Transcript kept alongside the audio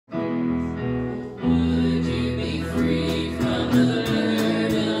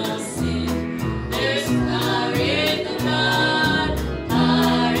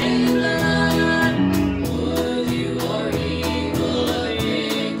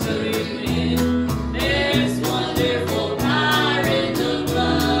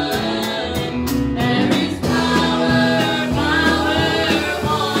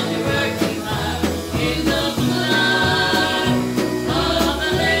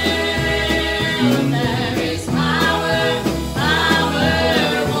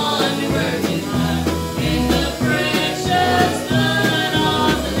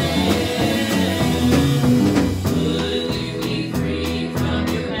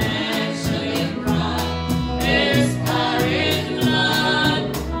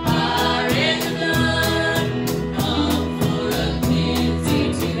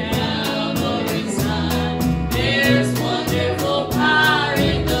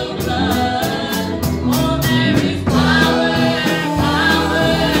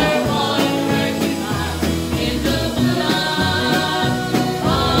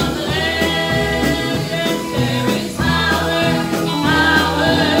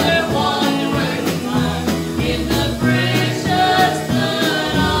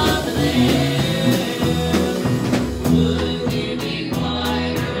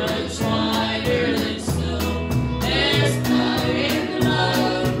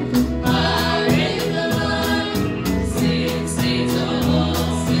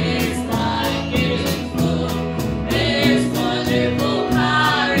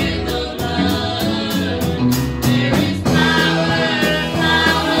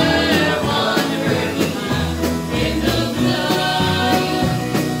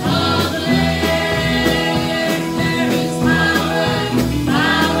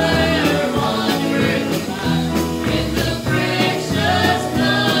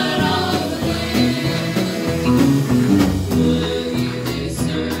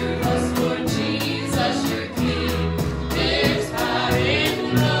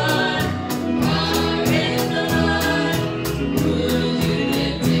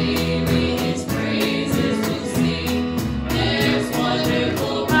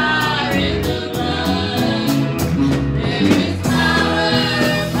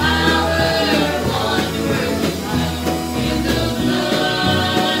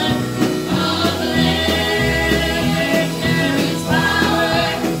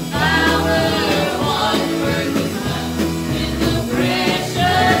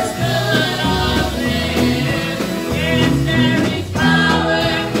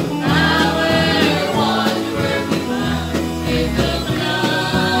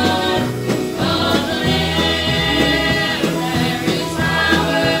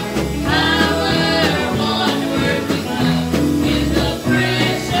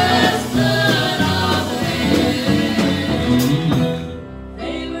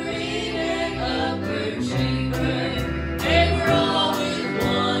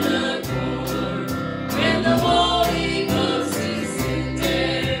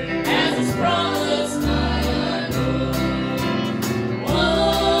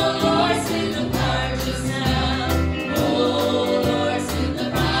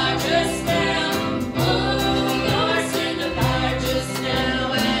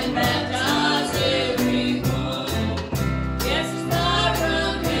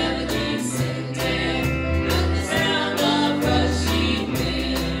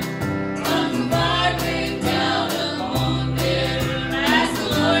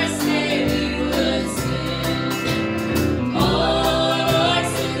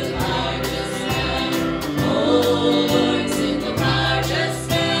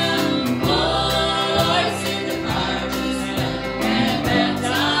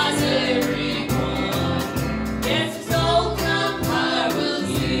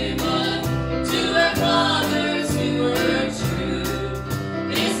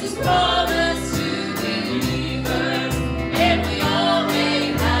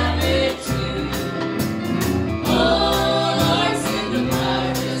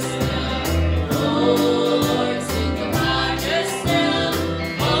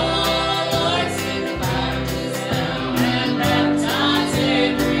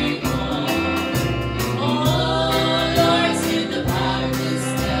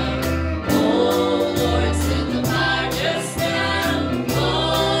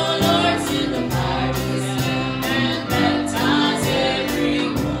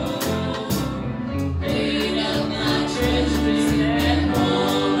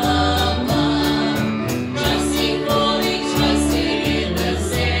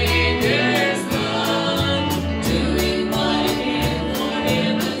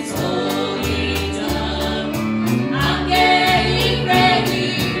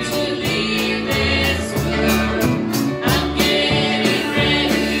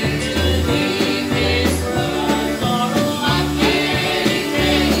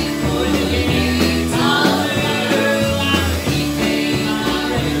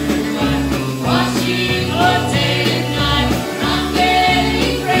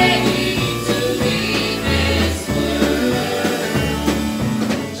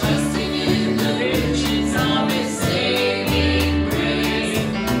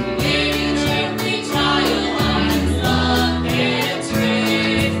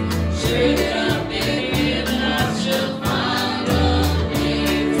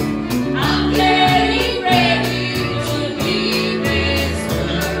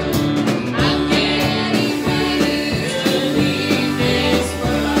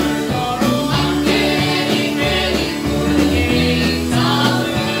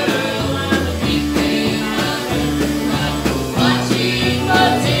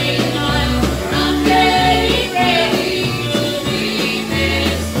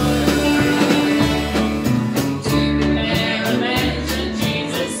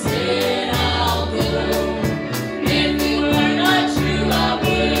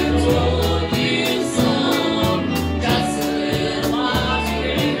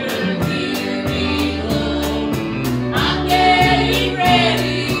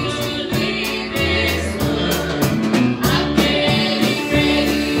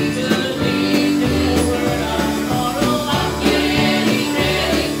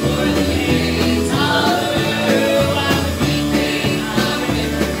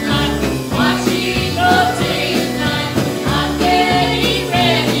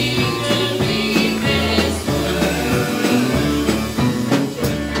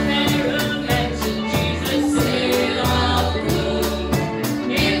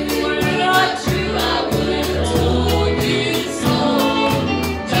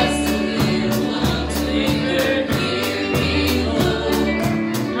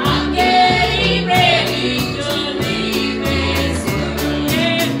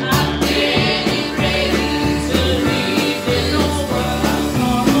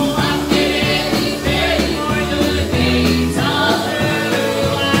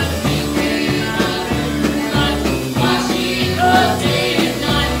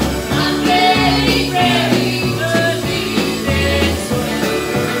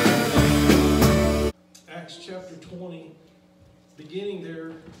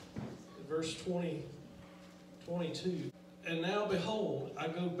22. And now behold, I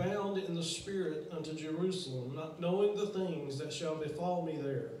go bound in the Spirit unto Jerusalem, not knowing the things that shall befall me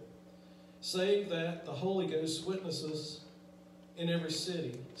there, save that the Holy Ghost witnesses in every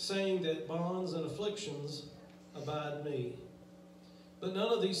city, saying that bonds and afflictions abide me. But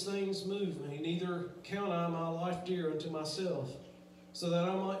none of these things move me, neither count I my life dear unto myself, so that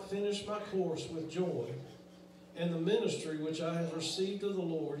I might finish my course with joy, and the ministry which I have received of the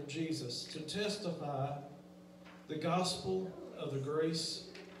Lord Jesus, to testify the gospel of the grace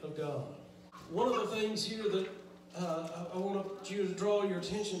of God. One of the things here that I want you to draw your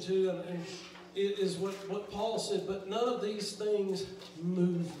attention to, and it is what Paul said, but none of these things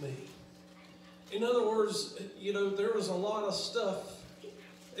move me. In other words, there was a lot of stuff.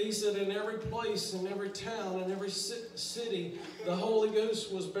 He said in every place, in every town, in every city, the Holy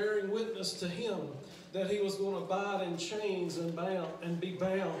Ghost was bearing witness to him that he was going to abide in chains and be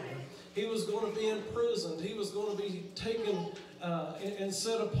bound. He was going to be imprisoned. He was going to be taken and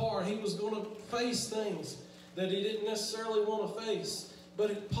set apart. He was going to face things that he didn't necessarily want to face.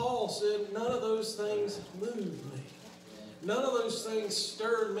 But Paul said, none of those things moved me. None of those things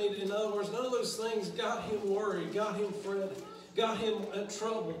stirred me. In other words, none of those things got him worried, got him fretted, got him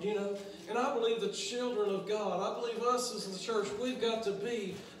troubled, And I believe the children of God, I believe us as the church, we've got to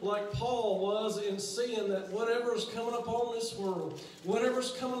be like Paul was in seeing that whatever's coming up on this world,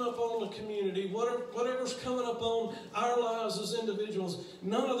 whatever's coming up on the community, whatever's coming up on our lives as individuals,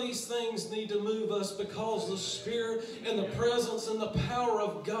 none of these things need to move us, because the Spirit and the presence and the power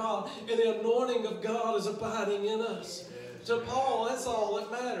of God and the anointing of God is abiding in us. To Paul, that's all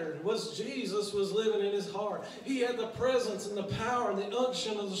that mattered, was Jesus was living in his heart. He had the presence and the power and the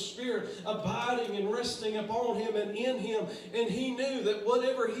unction of the Spirit abiding and resting upon him and in him. And he knew that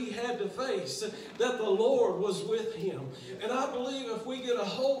whatever he had to face, that the Lord was with him. And I believe if we get a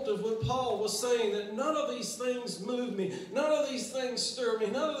hold of what Paul was saying, that none of these things move me, none of these things stir me,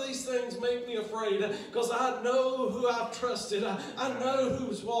 none of these things make me afraid, because I know who I've trusted. I know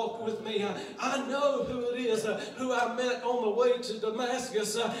who's walked with me. I know who it is who I met on the way to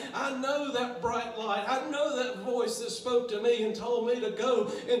Damascus. I know that bright light. I know that voice that spoke to me and told me to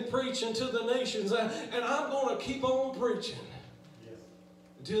go and preach into the nations. And I'm going to keep on preaching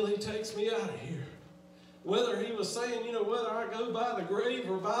until he takes me out of here. Whether he was saying, whether I go by the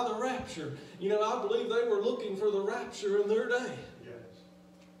grave or by the rapture. I believe they were looking for the rapture in their day.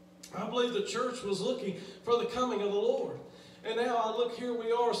 I believe the church was looking for the coming of the Lord. And now I look, here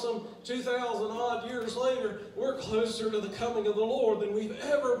we are some 2,000 odd years later, we're closer to the coming of the Lord than we've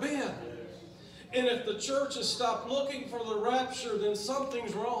ever been. And if the church has stopped looking for the rapture, then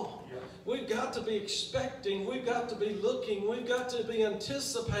something's wrong. We've got to be expecting, we've got to be looking, we've got to be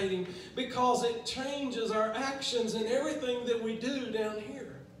anticipating, because it changes our actions and everything that we do down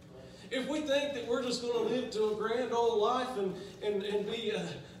here. If we think that we're just going to live to a grand old life and be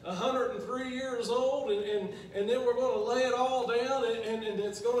 103 years old, and then we're going to lay it all down, and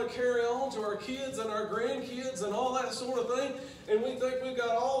it's going to carry on to our kids and our grandkids and all that sort of thing, and we think we've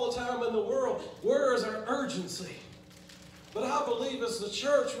got all the time in the world, where is our urgency? But I believe as the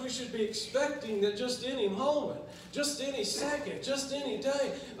church, we should be expecting that just any moment, just any second, just any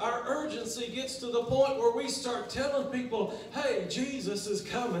day, our urgency gets to the point where we start telling people, hey, Jesus is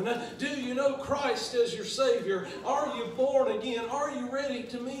coming. Do you know Christ as your Savior? Are you born again? Are you ready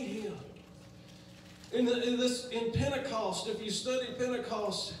to meet Him? In Pentecost, if you study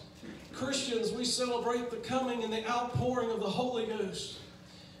Pentecost, Christians, we celebrate the coming and the outpouring of the Holy Ghost.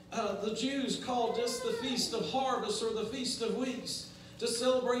 The Jews called this the Feast of Harvest, or the Feast of Weeks, to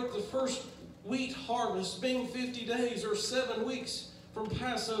celebrate the first wheat harvest, being 50 days or 7 weeks from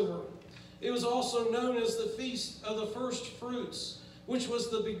Passover. It was also known as the Feast of the First Fruits, which was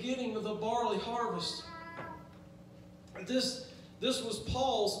the beginning of the barley harvest. This was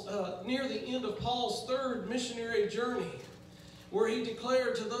Paul's, near the end of Paul's third missionary journey, where he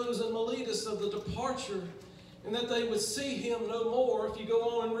declared to those in Miletus of the departure, and that they would see him no more. If you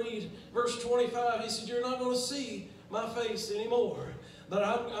go on and read verse 25, he said, you're not going to see my face anymore, but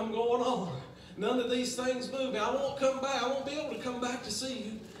I'm going on. None of these things move me. I won't come back. I won't be able to come back to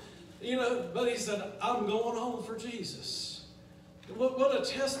see you. But he said, I'm going on for Jesus. What a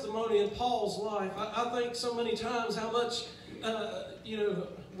testimony in Paul's life. I think so many times how much,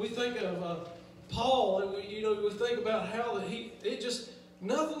 we think of Paul, and we think about how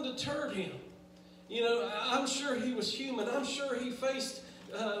nothing deterred him. I'm sure he was human. I'm sure he faced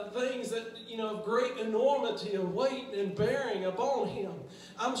things that, of great enormity and weight and bearing upon him.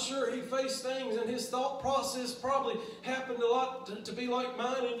 I'm sure he faced things, and his thought process probably happened a lot to be like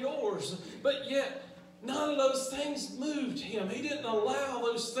mine and yours. But yet, None of those things moved him. He didn't allow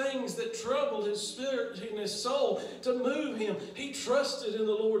those things that troubled his spirit and his soul to move him. He trusted in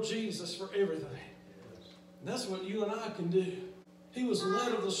the Lord Jesus for everything. And that's what you and I can do. He was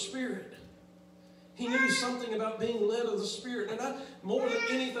led of the Spirit. He knew something about being led of the Spirit. And more than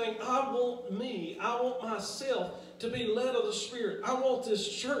anything, I want myself to be led of the Spirit. I want this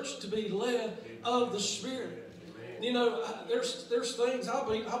church to be led of the Spirit. You know, there's things, I'll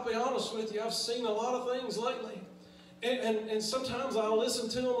be honest with you, I've seen a lot of things lately. And sometimes I'll listen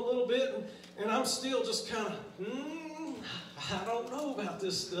to them a little bit, and I'm still just kind of, I don't know about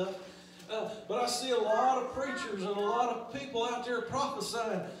this stuff. But I see a lot of preachers and a lot of people out there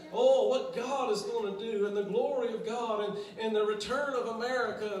prophesying, what God is going to do, and the glory of God, and the return of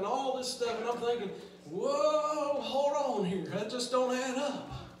America, and all this stuff. And I'm thinking, whoa, hold on here. That just don't add up.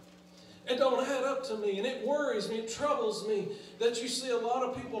 It don't add up to me, and it worries me, it troubles me that you see a lot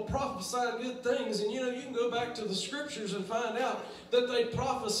of people prophesying good things. And you know, you can go back to the scriptures and find out that they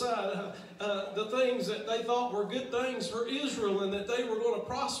prophesied the things that they thought were good things for Israel, and that they were going to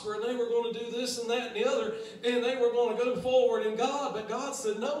prosper, and they were going to do this and that and the other, and they were going to go forward in God. But God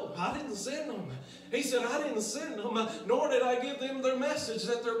said, no, I didn't send them. He said, I didn't send them, nor did I give them their message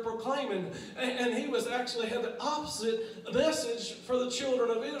that they're proclaiming. And he was actually had the opposite message for the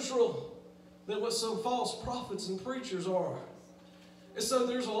children of Israel than what some false prophets and preachers are. And so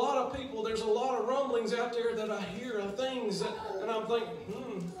there's a lot of people, there's a lot of rumblings out there that I hear of things that, and I'm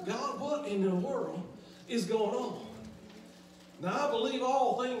thinking, God, what in the world is going on? Now, I believe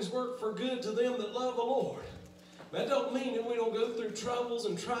all things work for good to them that love the Lord. That don't mean that we don't go through troubles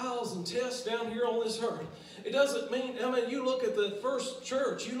and trials and tests down here on this earth. It doesn't mean, you look at the first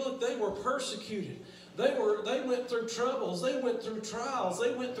church, they were persecuted. They went through troubles. They went through trials.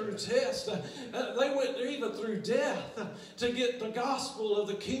 They went through tests. They went even through death to get the gospel of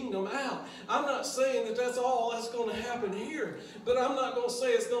the kingdom out. I'm not saying that that's all that's going to happen here, but I'm not going to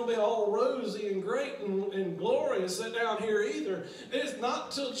say it's going to be all rosy and great and glorious down here either. It's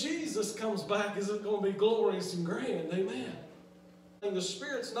not till Jesus comes back is it going to be glorious and grand. Amen. And the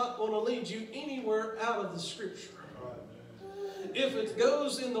Spirit's not going to lead you anywhere out of the Scripture. If it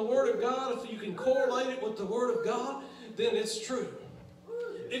goes in the Word of God, if you can correlate it with the Word of God, then it's true.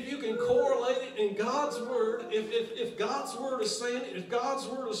 If you can correlate it in God's Word, if God's Word is saying it, if God's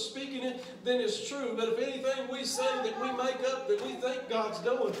Word is speaking it, then it's true. But if anything we say that we make up, that we think God's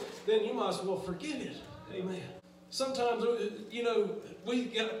doing, then you might as well forget it. Amen. Sometimes, we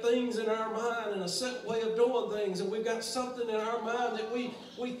got things in our mind and a set way of doing things, and we've got something in our mind that we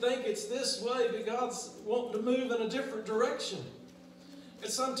think it's this way, but God's wanting to move in a different direction.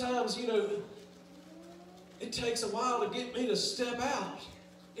 And sometimes, it takes a while to get me to step out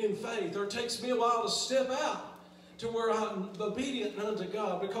in faith, or it takes me a while to step out to where I'm obedient unto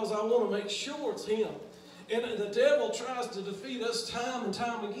God, because I want to make sure it's Him. And the devil tries to defeat us time and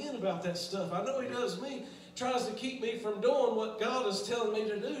time again about that stuff. I know he does me. Tries to keep me from doing what God is telling me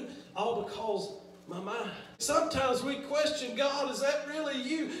to do, all because my mind. Sometimes we question God, is that really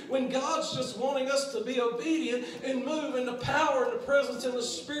you? When God's just wanting us to be obedient and move in the power and the presence and the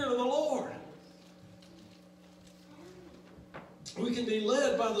Spirit of the Lord. We can be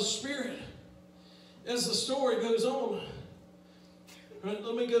led by the Spirit as the story goes on. Right,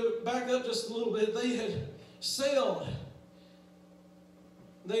 let me go back up just a little bit. They had sailed.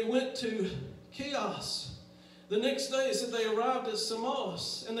 They went to Chios. The next day, it said they arrived at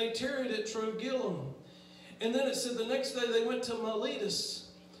Samos, and they tarried at Trogyllium. And then it said the next day they went to Miletus.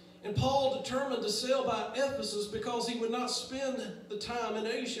 And Paul determined to sail by Ephesus because he would not spend the time in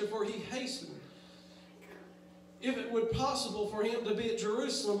Asia, for he hastened, if it were possible for him to be at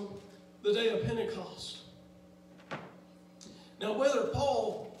Jerusalem the day of Pentecost. Now, whether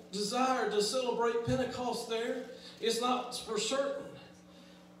Paul desired to celebrate Pentecost there is not for certain.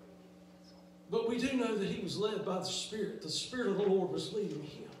 But we do know that he was led by the Spirit. The Spirit of the Lord was leading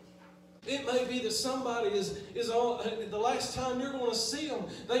him. It may be that somebody is on, the last time you're going to see them,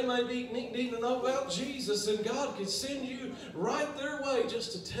 they may be needing to know about Jesus, and God could send you right their way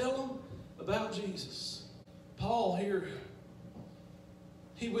just to tell them about Jesus. Paul here,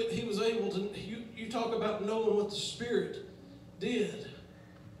 he was able to, you talk about knowing what the Spirit did.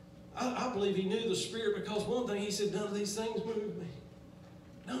 I believe he knew the Spirit, because one thing he said, none of these things move me.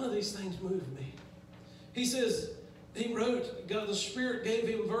 None of these things move me. He says, he wrote, God, the Spirit gave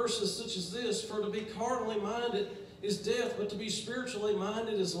him verses such as this: for to be carnally minded is death, but to be spiritually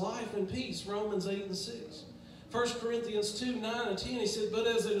minded is life and peace. Romans 8 and 6. 1 Corinthians 2, 9 and 10, he said, but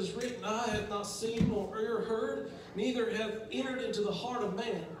as it is written, eye hath not seen nor ear heard, neither hath entered into the heart of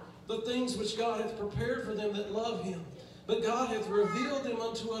man the things which God hath prepared for them that love him. But God hath revealed them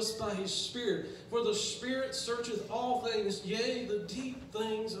unto us by his Spirit. For the Spirit searcheth all things, yea, the deep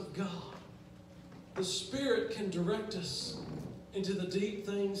things of God. The Spirit can direct us into the deep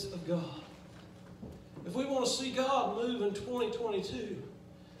things of God. If we want to see God move in 2022,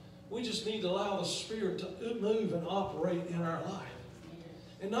 we just need to allow the Spirit to move and operate in our life.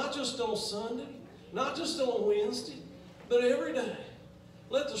 And not just on Sunday, not just on Wednesday, but every day.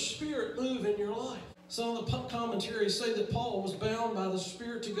 Let the Spirit move in your life. Some of the commentaries say that Paul was bound by the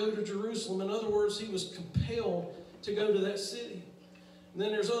Spirit to go to Jerusalem. In other words, he was compelled to go to that city. And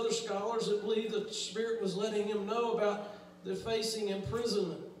then there's other scholars that believe that the Spirit was letting him know about the facing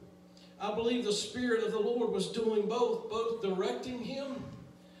imprisonment. I believe the Spirit of the Lord was doing both directing him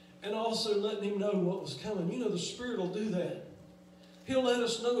and also letting him know what was coming. You know, the Spirit will do that. He'll let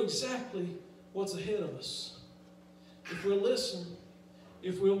us know exactly what's ahead of us. If we'll listen,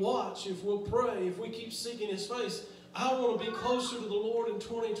 if we'll watch, if we'll pray, if we keep seeking his face, I want to be closer to the Lord in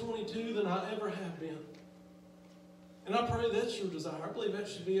 2022 than I ever have been. And I pray that's your desire. I believe that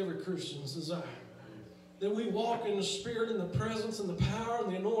should be every Christian's desire. That we walk in the Spirit and the presence and the power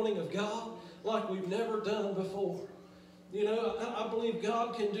and the anointing of God like we've never done before. You know, I believe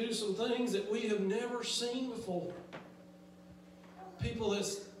God can do some things that we have never seen before. People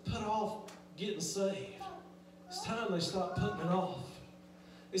that's put off getting saved. It's time they stop putting it off.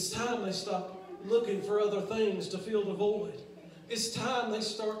 It's time they stop looking for other things to fill the void. It's time they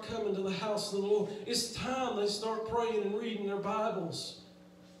start coming to the house of the Lord. It's time they start praying and reading their Bibles.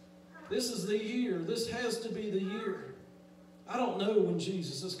 This is the year. This has to be the year. I don't know when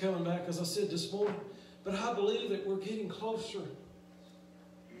Jesus is coming back, as I said this morning, but I believe that we're getting closer.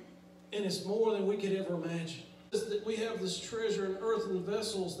 And it's more than we could ever imagine. It's that we have this treasure in earthen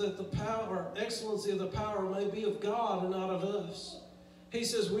vessels, that the power, excellency of the power may be of God and not of us. He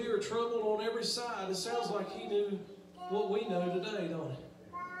says we are troubled on every side. It sounds like he knew what we know today, don't it?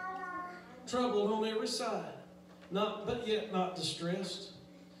 Troubled on every side, but yet not distressed.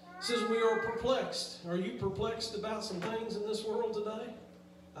 It says we are perplexed. Are you perplexed about some things in this world today?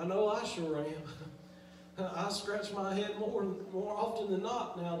 I know I sure am. I scratch my head more often than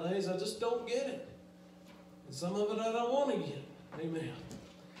not nowadays. I just don't get it. And some of it I don't want to get. Amen.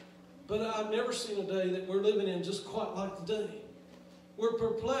 But I've never seen a day that we're living in just quite like today. We're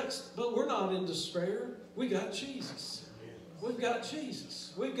perplexed, but we're not in despair. We got Jesus. We've got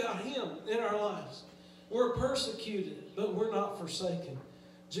Jesus. We've got him in our lives. We're persecuted, but we're not forsaken.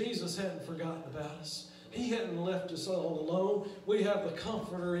 Jesus hadn't forgotten about us. He hadn't left us all alone. We have the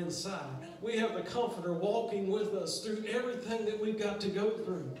Comforter inside. We have the Comforter walking with us through everything that we've got to go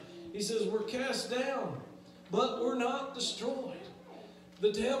through. He says we're cast down, but we're not destroyed.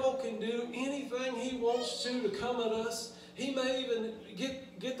 The devil can do anything he wants to come at us. He may even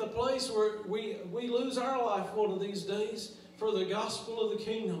get the place where we lose our life one of these days for the gospel of the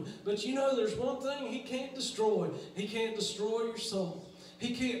kingdom. But you know, there's one thing he can't destroy. He can't destroy your soul.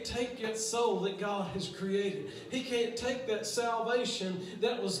 He can't take that soul that God has created. He can't take that salvation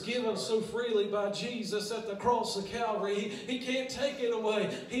that was given so freely by Jesus at the cross of Calvary. He can't take it away.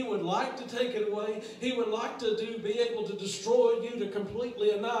 He would like to take it away. He would like to be able to destroy you, to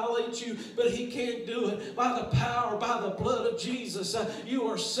completely annihilate you, but he can't do it. By the power, by the blood of Jesus, you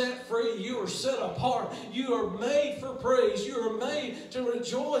are set free. You are set apart. You are made for praise. You are made to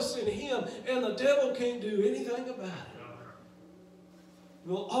rejoice in him, and the devil can't do anything about it.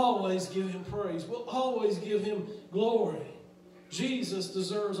 We'll always give him praise. We'll always give him glory. Jesus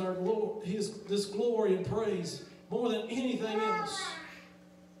deserves our glory, this glory and praise more than anything else.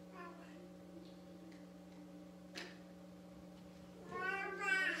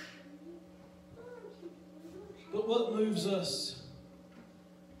 But what moves us?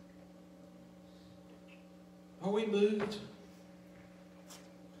 Are we moved?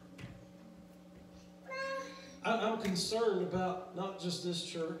 I'm concerned about not just this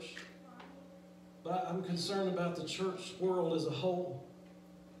church, but I'm concerned about the church world as a whole.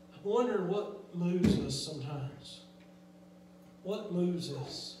 I'm wondering what moves us sometimes. What moves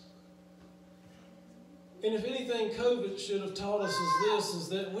us? And if anything COVID should have taught us is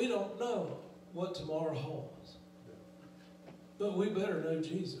that we don't know what tomorrow holds. But we better know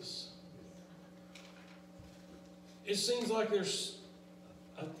Jesus. It seems like there's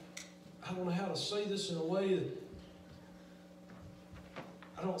I don't know how to say this in a way that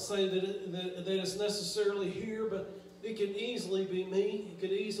I don't say that it's necessarily here, but it could easily be me. It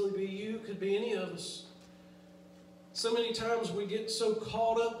could easily be you. It could be any of us. So many times we get so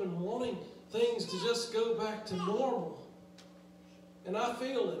caught up in wanting things to just go back to normal. And I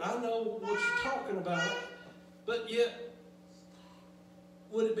feel it. I know what you're talking about. But yet,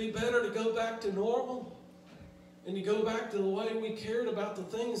 would it be better to go back to normal And you go back to the way we cared about the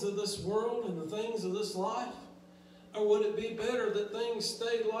things of this world and the things of this life? Or would it be better that things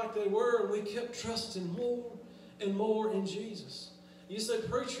stayed like they were and we kept trusting more and more in Jesus? You say,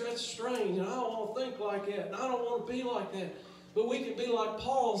 preacher, that's strange, and I don't want to think like that, and I don't want to be like that. But we could be like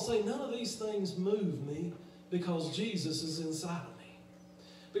Paul and say, none of these things move me because Jesus is inside of me.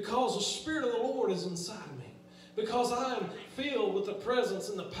 Because the Spirit of the Lord is inside of me. Because I am filled with the presence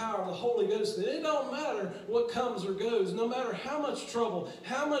and the power of the Holy Ghost. And it don't matter what comes or goes. No matter how much trouble,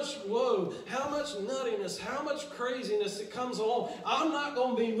 how much woe, how much nuttiness, how much craziness that comes along, I'm not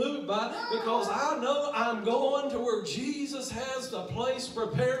going to be moved by it because I know I'm going to where Jesus has a place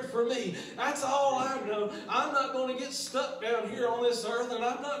prepared for me. That's all I know. I'm not going to get stuck down here on this earth, and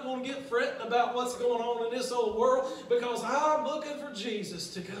I'm not going to get fretting about what's going on in this old world because I'm looking for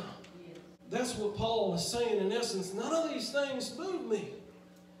Jesus to come. That's what Paul is saying in essence. None of these things move me.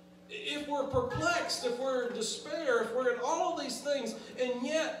 If we're perplexed, if we're in despair, if we're in all of these things, and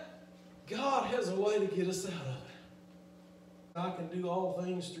yet God has a way to get us out of it. I can do all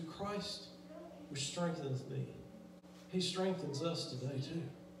things through Christ, which strengthens me. He strengthens us today too.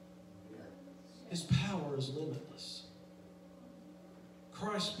 His power is limitless.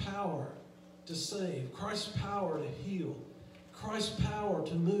 Christ's power to save, Christ's power to heal, Christ's power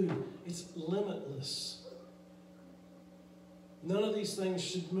to move, it's limitless. None of these things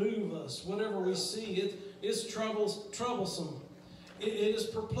should move us. Whatever we see, it is troublesome. It is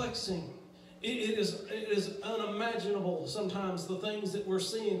perplexing. It is unimaginable sometimes, the things that we're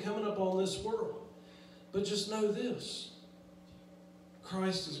seeing coming up on this world. But just know this.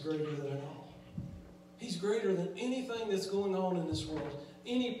 Christ is greater than it all. He's greater than anything that's going on in this world.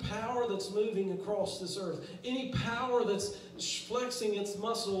 Any power that's moving across this earth, any power that's flexing its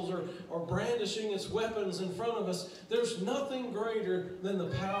muscles or brandishing its weapons in front of us, there's nothing greater than the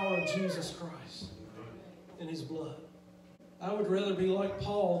power of Jesus Christ and His blood. I would rather be like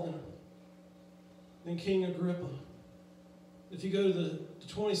Paul than King Agrippa. If you go to the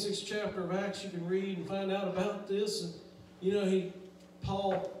 26th chapter of Acts, you can read and find out about this. And, you know,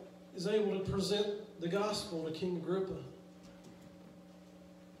 Paul is able to present the gospel to King Agrippa.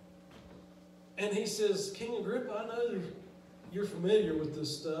 And he says, King Agrippa, I know you're familiar with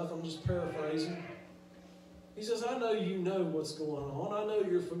this stuff. I'm just paraphrasing. He says, I know you know what's going on. I know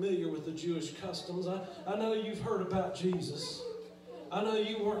you're familiar with the Jewish customs. I know you've heard about Jesus. I know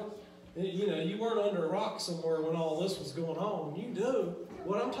you weren't under a rock somewhere when all this was going on. You know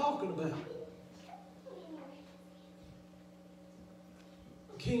what I'm talking about.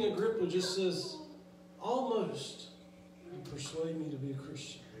 King Agrippa just says, almost you persuade me to be a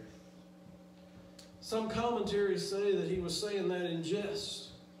Christian. Some commentaries say that he was saying that in jest.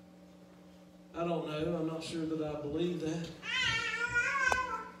 I don't know. I'm not sure that I believe that.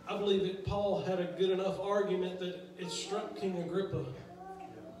 I believe that Paul had a good enough argument that it struck King Agrippa.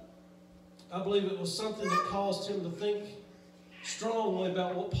 I believe it was something that caused him to think strongly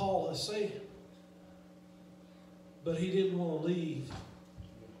about what Paul has said. But he didn't want to leave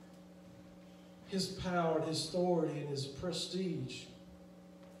his power and his authority and his prestige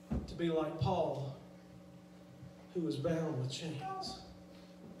to be like Paul, who was bound with chains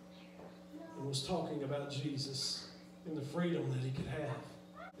and was talking about Jesus and the freedom that he could have.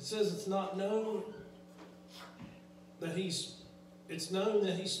 It says it's known that he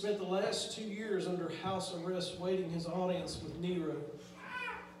spent the last 2 years under house arrest waiting his audience with Nero.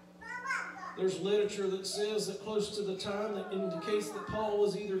 There's literature that says that close to the time that indicates that Paul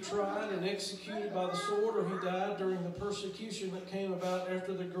was either tried and executed by the sword or he died during the persecution that came about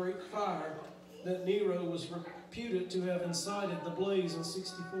after the great fire that Nero was reputed to have incited the blaze in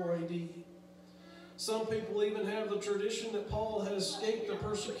 64 AD. Some people even have the tradition that Paul had escaped the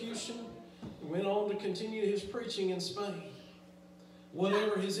persecution and went on to continue his preaching in Spain.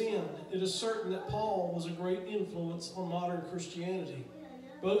 Whatever his end, it is certain that Paul was a great influence on modern Christianity,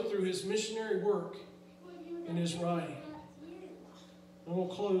 both through his missionary work and his writing. And we'll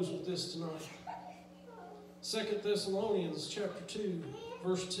close with this tonight. 2 Thessalonians chapter 2,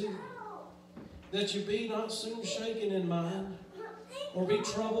 verse 2. That you be not soon shaken in mind, or be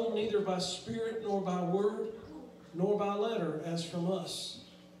troubled neither by spirit, nor by word, nor by letter, as from us,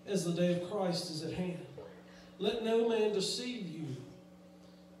 as the day of Christ is at hand. Let no man deceive you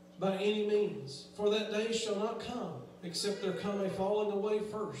by any means, for that day shall not come, except there come a falling away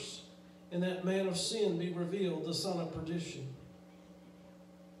first, and that man of sin be revealed, the son of perdition.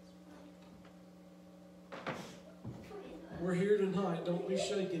 We're here tonight. Don't be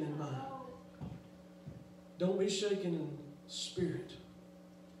shaken in mind. Don't be shaken in spirit.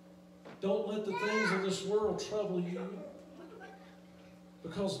 Don't let the things of this world trouble you,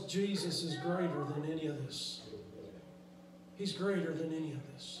 because Jesus is greater than any of this. He's greater than any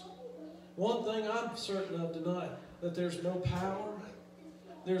of this. One thing I'm certain of tonight, that there's no power,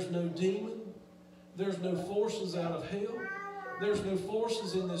 there's no demon, there's no forces out of hell, there's no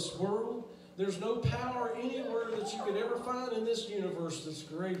forces in this world, there's no power anywhere that you could ever find in this universe that's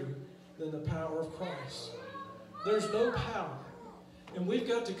greater than the power of Christ. There's no power. And we've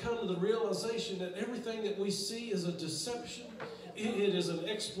got to come to the realization that everything that we see is a deception. It is an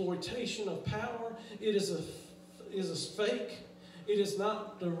exploitation of power. It is a fake. It is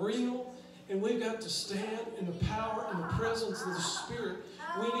not the real. And we've got to stand in the power and the presence of the Spirit.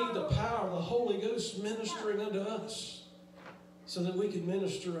 We need the power of the Holy Ghost ministering unto us so that we can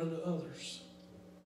minister unto others.